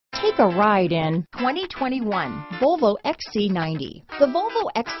Take a ride in 2021 Volvo XC90. The Volvo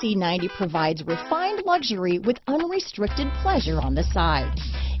XC90 provides refined luxury with unrestricted pleasure on the side.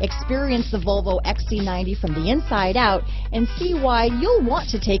 Experience the Volvo XC90 from the inside out and see why you'll want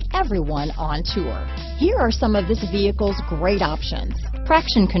to take everyone on tour. Here are some of this vehicle's great options: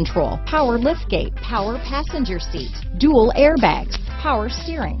 traction control, power liftgate, power passenger seat, dual airbags, power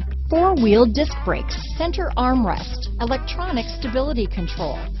steering, four-wheel disc brakes, center armrest, electronic stability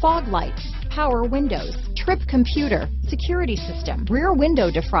control, fog lights, power windows, trip computer, security system, rear window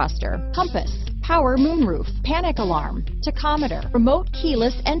defroster, compass, power moonroof, panic alarm, tachometer, remote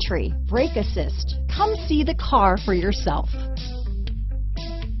keyless entry, brake assist. Come see the car for yourself.